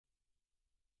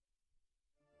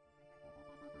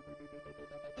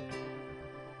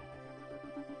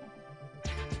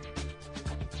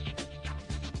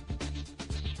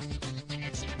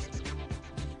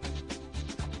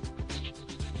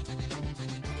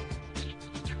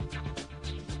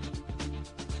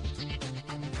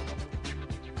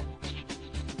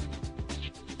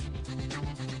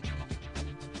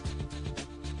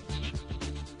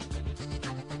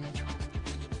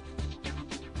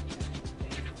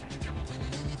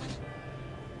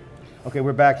Okay,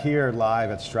 we're back here live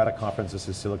at Strata Conference. This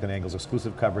is SiliconAngle's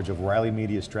exclusive coverage of Riley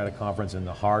Media's Strata Conference in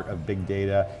the heart of big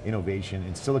data innovation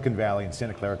in Silicon Valley in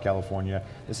Santa Clara, California.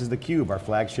 This is theCUBE, our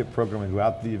flagship program. We go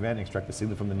out to the event and extract the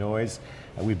signal from the noise.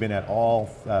 We've been at all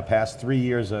past 3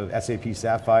 years of SAP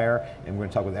Sapphire, and we're going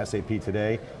to talk with SAP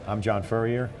today. I'm John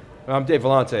Furrier. I'm Dave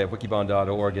Vellante at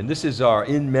Wikibon.org, and this is our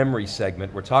in-memory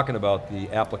segment. We're talking about the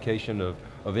application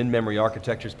of in-memory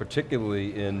architectures,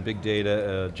 particularly in big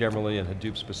data generally and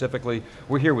Hadoop specifically.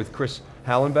 We're here with Chris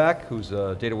Hallenbeck, who's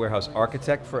a data warehouse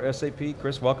architect for SAP.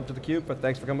 Chris, welcome to theCUBE, but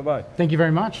thanks for coming by. Thank you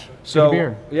very much. So, good to be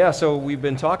here. Yeah, so we've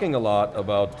been talking a lot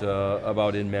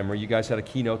about in-memory. You guys had a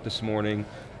keynote this morning.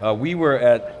 We were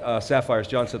at Sapphire, as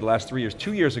John said, the last 3 years.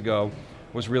 2 years ago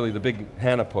was really the big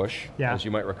Hana push, as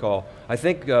you might recall. I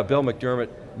think Bill McDermott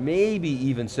maybe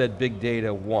even said big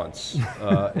data once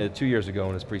 2 years ago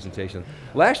in his presentation.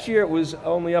 Last year it was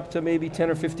only up to maybe 10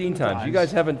 or 15 times. You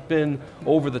guys haven't been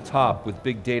over the top with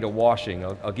big data washing.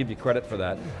 I'll give you credit for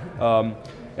that.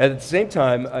 At the same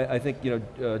time, I think Jim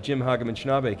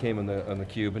Hagemann-Schnabel came on the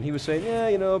Cube and he was saying,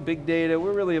 yeah, big data,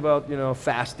 we're really about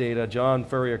fast data. John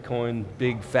Furrier coined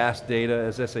big fast data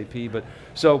as SAP, but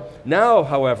so now,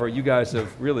 however, you guys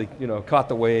have really caught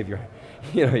the wave.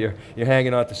 You're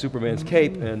hanging on to Superman's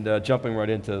cape and jumping right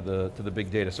into the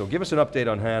big data. So give us an update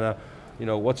on Hana.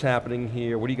 What's happening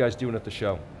here? What are you guys doing at the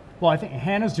show? Well, I think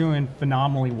Hana's doing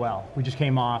phenomenally well. We just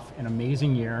came off an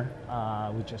amazing year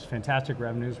with just fantastic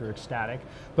revenues. We're ecstatic.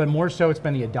 But more so, it's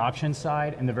been the adoption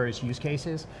side and the various use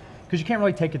cases. Because you can't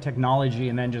really take a technology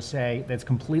and then just say that's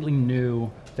completely new,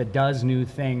 that does new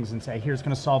things, and say, here's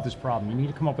going to solve this problem. You need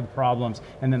to come up with problems,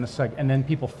 and then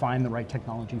people find the right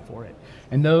technology for it.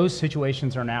 And those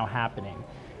situations are now happening.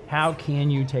 How can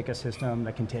you take a system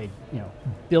that can take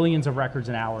billions of records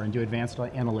an hour and do advanced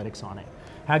analytics on it?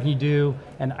 How can you do,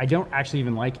 and I don't actually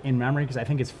even like in-memory because I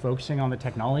think it's focusing on the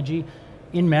technology.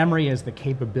 In-memory is the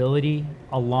capability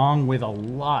along with a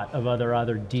lot of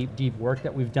other deep work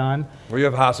that we've done. Well, you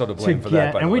have Hasso to blame for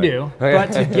that, by the way. And we do,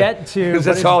 but to get to, because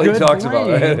that's all he talks about,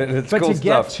 right? But to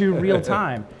get to real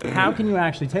time, how can you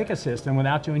actually take a system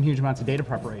without doing huge amounts of data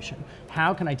preparation?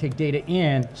 How can I take data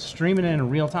in, stream it in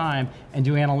real time, and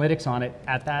do analytics on it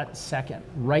at that second,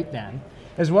 right then?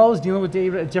 As well as dealing with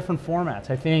data at different formats.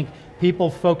 I think people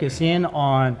focus in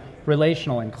on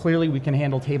relational, and clearly we can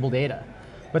handle table data.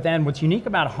 But then what's unique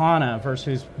about Hana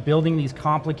versus building these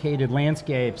complicated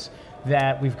landscapes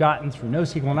that we've gotten through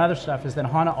NoSQL and other stuff is that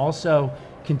Hana also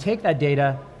can take that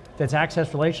data that's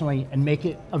accessed relationally and make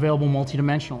it available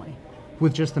multidimensionally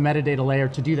with just the metadata layer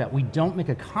to do that. We don't make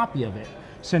a copy of it.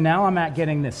 So now I'm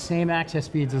getting the same access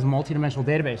speeds as a multidimensional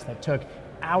database that took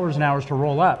hours and hours to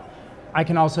roll up. I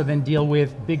can also then deal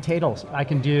with big tables. I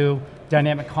can do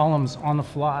dynamic columns on the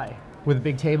fly with a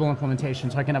big table implementation.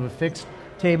 So I can have a fixed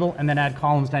table and then add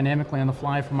columns dynamically on the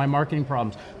fly for my marketing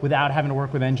problems without having to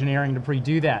work with engineering to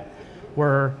pre-do that.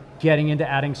 We're getting into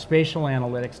adding spatial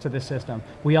analytics to the system.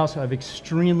 We also have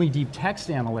extremely deep text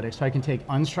analytics, so I can take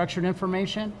unstructured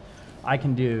information, I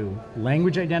can do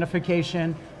language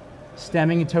identification,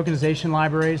 stemming and tokenization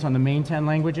libraries on the main 10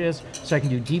 languages, so I can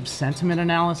do deep sentiment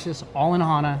analysis, all in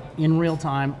Hana, in real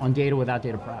time, on data without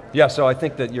data prep. Yeah, so I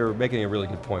think that you're making a really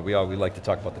good point. We like to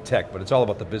talk about the tech, but it's all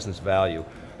about the business value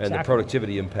and the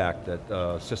productivity impact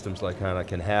that systems like Hana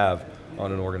can have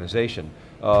on an organization.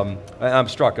 I'm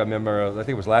struck, I remember, I think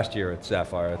it was last year at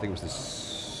Sapphire, I think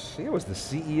it was the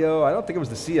CEO, I don't think it was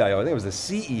the CIO, I think it was the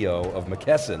CEO of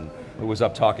McKesson who was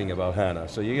up talking about Hana.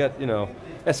 So you got,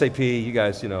 SAP, you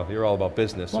guys, you're all about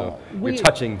business, so you're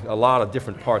touching a lot of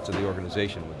different parts of the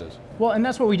organization with this. Well, and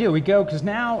that's what we do. We go, because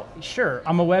now, sure,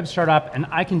 I'm a web startup and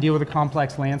I can deal with a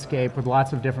complex landscape with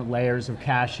lots of different layers of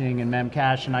caching and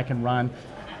memcache, and I can run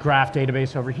graph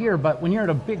database over here, but when you're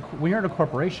at a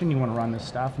corporation, you want to run this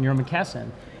stuff, and you're a McKesson,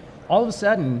 all of a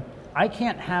sudden, I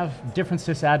can't have different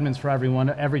sysadmins for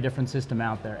every different system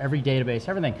out there, every database,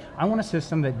 everything. I want a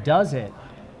system that does it,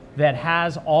 that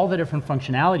has all the different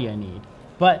functionality I need,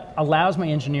 but allows my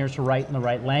engineers to write in the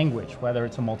right language, whether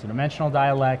it's a multidimensional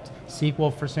dialect,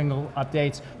 SQL for single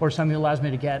updates, or something that allows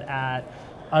me to get at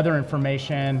other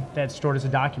information that's stored as a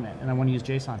document, and I want to use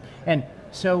JSON. And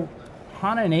so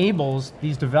Hana enables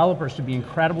these developers to be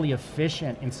incredibly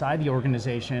efficient inside the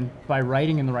organization by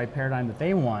writing in the right paradigm that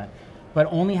they want, but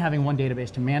only having one database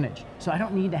to manage. So I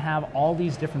don't need to have all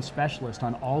these different specialists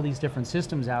on all these different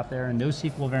systems out there and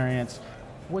NoSQL variants,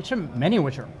 many of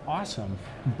which are awesome,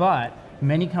 but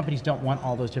many companies don't want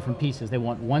all those different pieces. They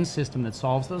want one system that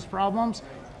solves those problems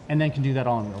and then can do that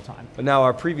all in real time. But now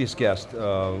our previous guest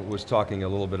was talking a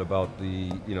little bit about the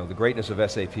greatness of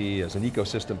SAP as an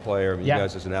ecosystem player, you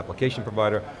guys as an application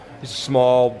provider. It's a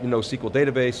small SQL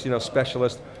database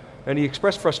specialist. And he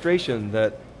expressed frustration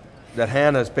that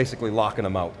Hana is basically locking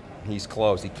him out. He's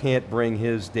closed. He can't bring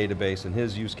his database and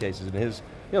his use cases and his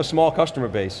small customer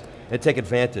base and take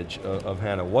advantage of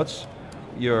Hana. What's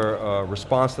your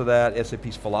response to that?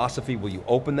 SAP's philosophy, will you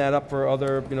open that up for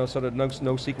other sort of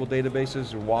NoSQL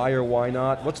databases? Why or why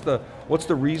not? What's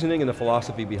the reasoning and the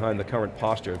philosophy behind the current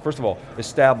posture? First of all,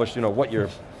 establish what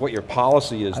your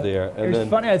policy is there. And it's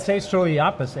funny, I'd say it's totally the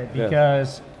opposite,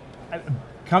 because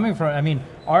coming from,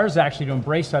 ours is actually to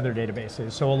embrace other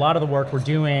databases. So a lot of the work we're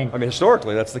doing.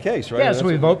 Historically that's the case, right? Yeah, so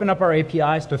we've opened up our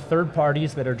APIs to third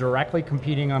parties that are directly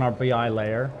competing on our BI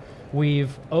layer.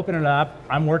 We've opened it up.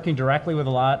 I'm working directly with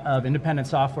a lot of independent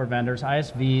software vendors,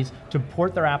 ISVs, to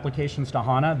port their applications to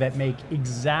Hana that make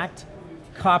exact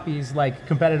copies like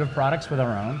competitive products with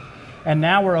our own. And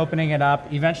now we're opening it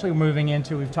up, eventually moving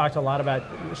into, we've talked a lot about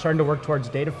starting to work towards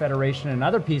data federation and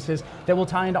other pieces that will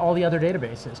tie into all the other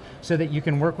databases, so that you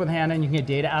can work with Hana and you can get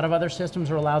data out of other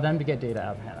systems or allow them to get data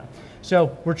out of Hana.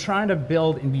 So we're trying to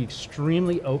build and be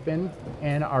extremely open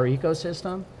in our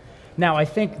ecosystem. Now I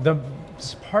think the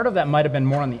part of that might have been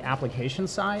more on the application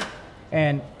side,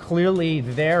 and clearly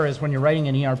there is when you're writing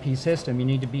an ERP system, you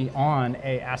need to be on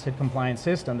a ACID compliant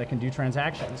system that can do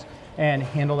transactions and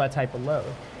handle that type of load.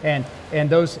 And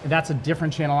that's a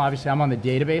different channel, obviously. I'm on the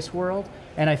database world,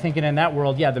 and I think in that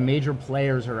world, the major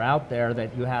players are out there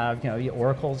that you have, the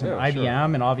Oracles and IBM, sure,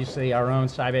 and obviously our own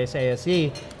Sybase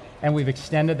ASE, and we've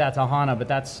extended that to Hana, but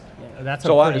that's a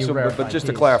pretty rare But just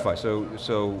piece. to clarify, so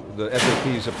the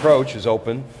SAP's approach is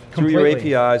open. Completely. Through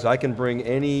your APIs, I can bring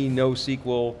any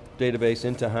NoSQL database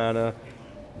into Hana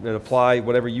and apply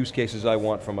whatever use cases I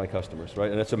want from my customers,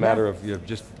 right? And it's a matter of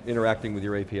just interacting with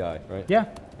your API, right? Yeah.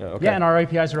 Okay. Yeah, and our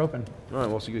APIs are open. All right,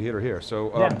 well, so you hear it here. So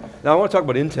now I want to talk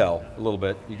about Intel a little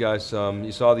bit. You guys,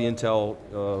 you saw the Intel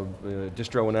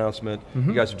distro announcement.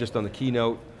 You guys have just done the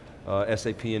keynote,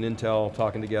 SAP and Intel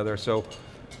talking together. So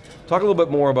talk a little bit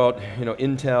more about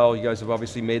Intel. You guys have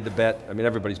obviously made the bet.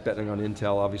 Everybody's betting on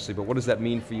Intel, obviously, but what does that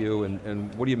mean for you,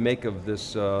 and what do you make of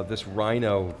this this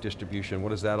Rhino distribution? What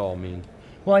does that all mean?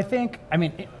 Well, I think,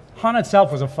 Hana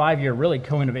itself was a 5-year really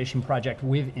co-innovation project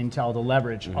with Intel to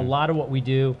leverage. A lot of what we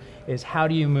do is how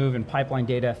do you move and pipeline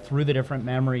data through the different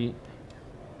memory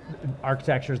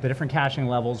architectures, the different caching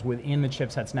levels within the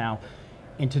chipsets now.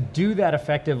 And to do that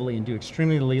effectively and do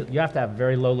you have to have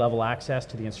very low level access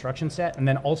to the instruction set, and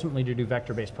then ultimately to do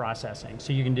vector-based processing.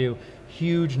 So you can do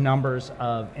huge numbers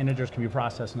of integers can be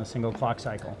processed in a single clock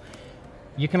cycle.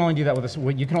 You can only do that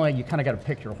with you kind of got to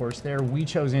pick your horse there. We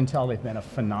chose Intel, they've been a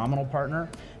phenomenal partner.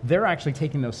 They're actually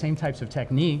taking those same types of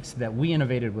techniques that we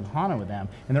innovated with Hana with them,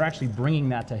 and they're actually bringing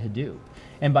that to Hadoop.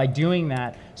 And by doing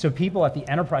that, so people at the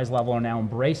enterprise level are now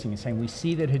embracing and saying, we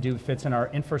see that Hadoop fits in our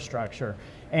infrastructure,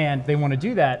 and they want to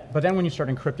do that, but then when you start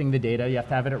encrypting the data, you have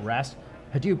to have it at rest.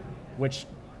 Hadoop, which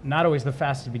not always the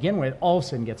fastest to begin with, all of a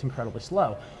sudden gets incredibly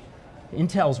slow.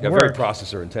 Intel's work very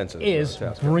processor intensive is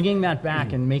bringing that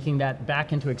back and making that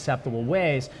back into acceptable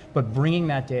ways, but bringing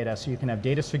that data so you can have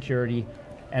data security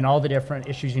and all the different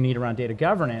issues you need around data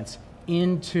governance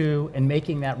into and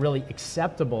making that really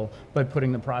acceptable, but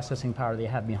putting the processing power they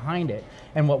have behind it.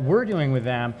 And what we're doing with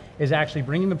them is actually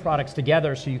bringing the products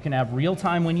together so you can have real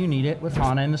time when you need it with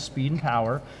Hana and the speed and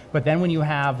power, but then when you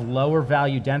have lower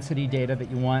value density data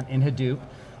that you want in Hadoop,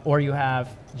 or you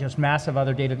have just massive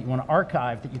other data that you want to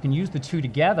archive, that you can use the two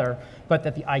together, but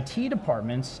that the IT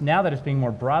departments, now that it's being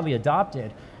more broadly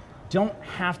adopted, don't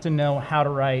have to know how to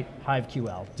write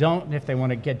HiveQL, don't if they want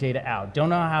to get data out, don't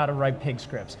know how to write pig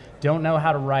scripts, don't know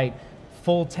how to write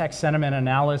full text sentiment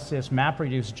analysis,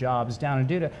 MapReduce jobs down in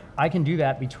data. I can do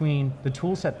that between the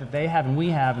tool set that they have and we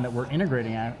have and that we're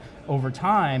integrating at over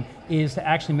time is to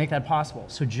actually make that possible.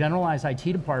 So generalized IT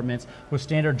departments with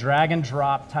standard drag and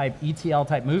drop type, ETL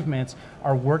type movements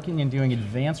are working and doing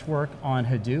advanced work on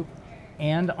Hadoop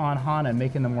and on Hana,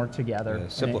 making them work together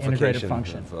in an integrated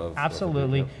function.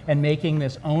 Absolutely, and making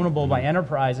this ownable by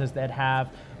enterprises that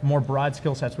have more broad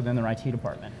skill sets within their IT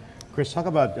department. Chris, talk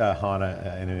about Hana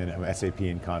and SAP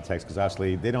in context, because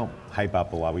obviously they don't hype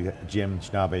up a lot. Jim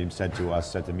Schnabe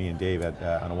said to me and Dave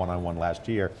on a one-on-one last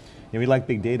year, we like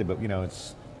big data, but we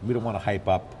don't want to hype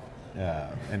up,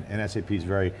 and SAP is a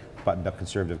very buttoned up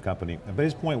conservative company. But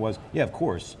his point was, yeah, of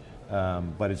course,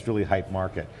 but it's really hype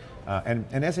market.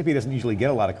 And SAP doesn't usually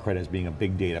get a lot of credit as being a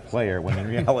big data player, when in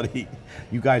reality,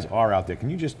 you guys are out there. Can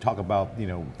you just talk about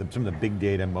some of the big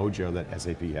data mojo that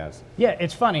SAP has? Yeah,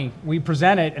 it's funny. We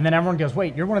present it, and then everyone goes,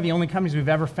 wait, you're one of the only companies we've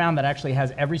ever found that actually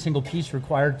has every single piece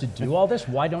required to do all this?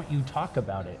 Why don't you talk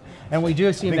about it? And we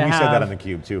do seem to have... I think we said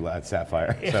that on theCUBE too, at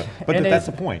Sapphire. So, but that's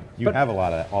the point. You have a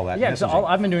lot of all that messaging. So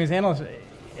I've been doing as analyst.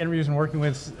 interviews and working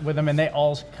with them, and they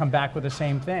all come back with the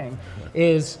same thing.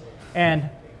 And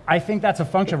I think that's a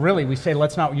function, really, we say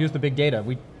let's not use the big data.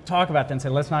 We talk about that and say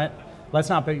let's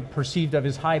not be perceived of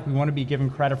as hype, we want to be given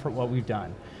credit for what we've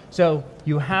done. So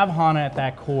you have Hana at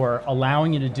that core,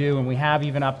 allowing you to do, and we have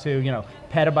even up to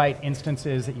petabyte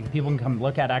instances that people can come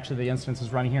look at. Actually, the instance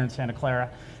is running here in Santa Clara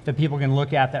that people can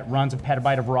look at that runs a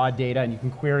petabyte of raw data, and you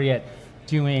can query it,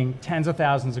 doing tens of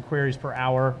thousands of queries per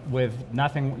hour with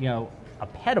nothing, a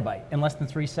petabyte in less than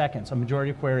 3 seconds. A majority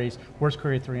of queries, worst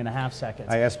query 3.5 seconds.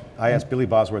 I asked Billy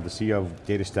Bosworth, the CEO of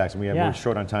DataStax, and we're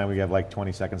short on time, we have like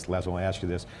 20 seconds left, so I want to ask you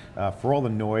this. For all the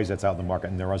noise that's out in the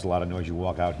market, and there is a lot of noise, you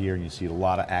walk out here and you see a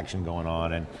lot of action going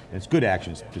on, and it's good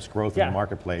action, it's just growth in the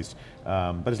marketplace,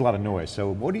 but there's a lot of noise. So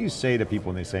what do you say to people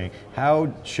when they say,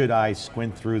 how should I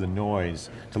squint through the noise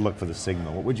to look for the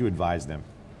signal? What would you advise them?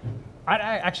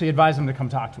 I actually advise them to come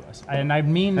talk to us. And I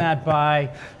mean that by,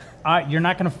 you're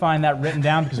not going to find that written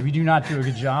down because we do not do a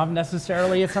good job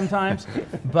necessarily at sometimes,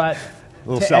 but a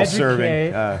little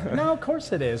self-serving. No, of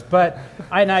course it is. But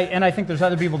and I think there's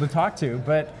other people to talk to.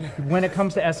 But when it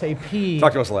comes to SAP,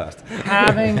 talk to us last.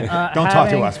 Having don't talk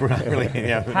to us. We're not really.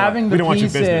 Having the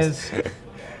pieces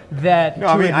that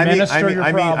administer your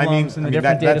problems and the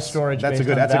different data storage. That's a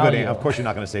good answer. Of course, you're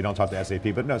not going to say don't talk to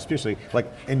SAP, but no, seriously, like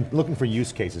in looking for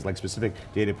use cases, like specific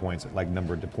data points, like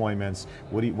number of deployments.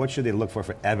 What should they look for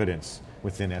evidence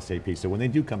within SAP? So when they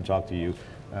do come talk to you,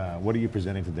 what are you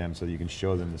presenting to them so that you can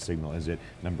show them the signal? Is it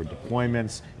number of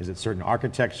deployments? Is it certain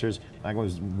architectures? That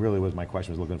was my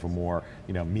question, was looking for more,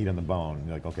 meat on the bone.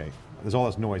 Like, okay, there's all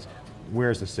this noise.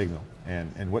 Where's the signal?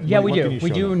 And what? Yeah, what we do. Can you show we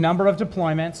do a them? number of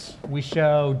deployments. We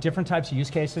show different types of use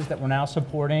cases that we're now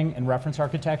supporting in reference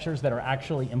architectures that are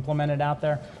actually implemented out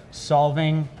there,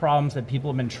 solving problems that people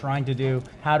have been trying to do.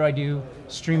 How do I do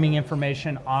streaming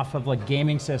information off of like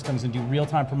gaming systems and do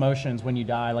real-time promotions when you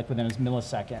die, like within a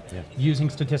millisecond, using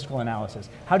statistical analysis?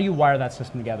 How do you wire that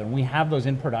system together? And we have those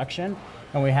in production,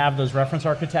 and we have those reference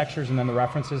architectures and then the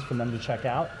references for them to check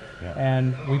out.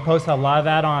 And we post a lot of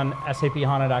that on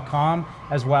saphana.com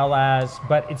as well as,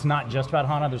 but it's not just about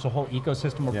Hana, there's a whole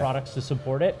ecosystem of products to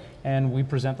support it, and we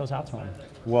present those out to them.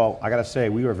 Well, I got to say,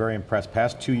 we were very impressed.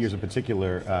 Past 2 years in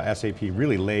particular, SAP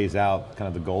really lays out kind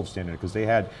of the gold standard, because they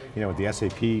had, with the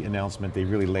SAP announcement, they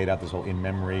really laid out this whole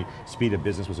in-memory, speed of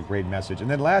business was a great message. And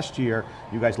then last year,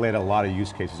 you guys laid out a lot of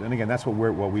use cases. And again, that's what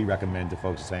we recommend to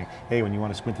folks, saying, hey, when you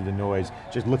want to squint through the noise,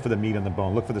 just look for the meat on the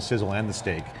bone, look for the sizzle and the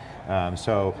steak.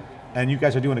 And you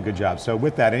guys are doing a good job. So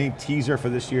with that, any teaser for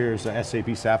this year's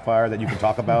SAP Sapphire that you can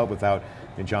talk about without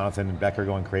Jonathan and Becker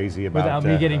going crazy about? Without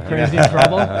me getting crazy in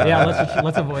trouble? Yeah,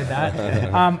 let's avoid that.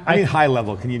 I mean, high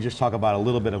level, can you just talk about a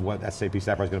little bit of what SAP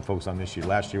Sapphire is going to focus on this year?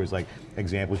 Last year was like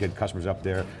examples, you had customers up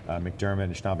there, McDermott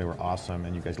and Schnabe were awesome,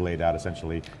 and you guys laid out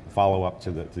essentially follow-up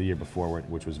to the year before,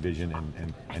 which was vision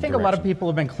and I think a lot of people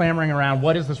have been clamoring around,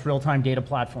 what is this real-time data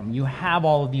platform? You have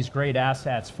all of these great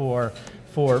assets for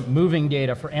moving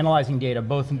data, for analyzing data,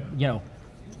 both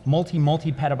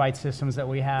multi-petabyte systems that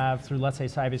we have through, let's say,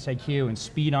 Sybase IQ and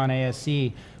speed on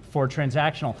ASC for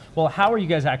transactional. Well, how are you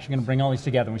guys actually going to bring all these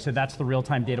together? And we said that's the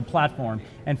real-time data platform.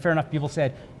 And fair enough, people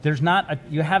said,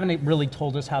 you haven't really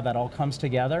told us how that all comes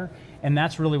together. And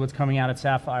that's really what's coming out at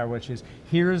Sapphire, which is,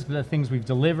 here's the things we've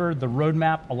delivered, the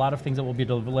roadmap, a lot of things that will be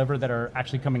delivered that are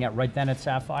actually coming out right then at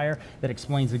Sapphire, that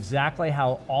explains exactly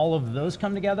how all of those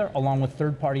come together, along with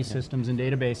third-party systems and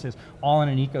databases, all in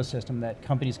an ecosystem that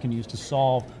companies can use to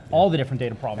solve all the different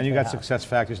data problems. And you got success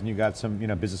factors, and you got some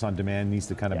business on demand needs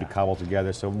to kind of be cobbled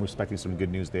together, so we're expecting some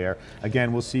good news there.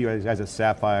 Again, we'll see you guys at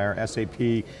Sapphire.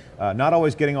 SAP, not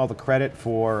always getting all the credit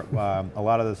for a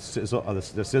lot of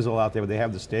the sizzle out there, but they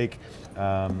have the steak.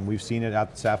 We've seen it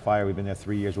at Sapphire. We've been there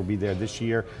 3 years. We'll be there this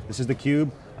year. This is theCUBE.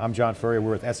 I'm John Furrier.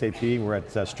 We're at SAP. We're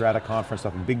at Strata conference,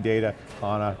 talking big data,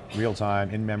 Hana, real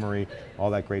time, in memory, all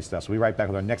that great stuff. So we'll be right back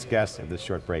with our next guest at this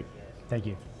short break. Thank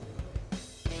you.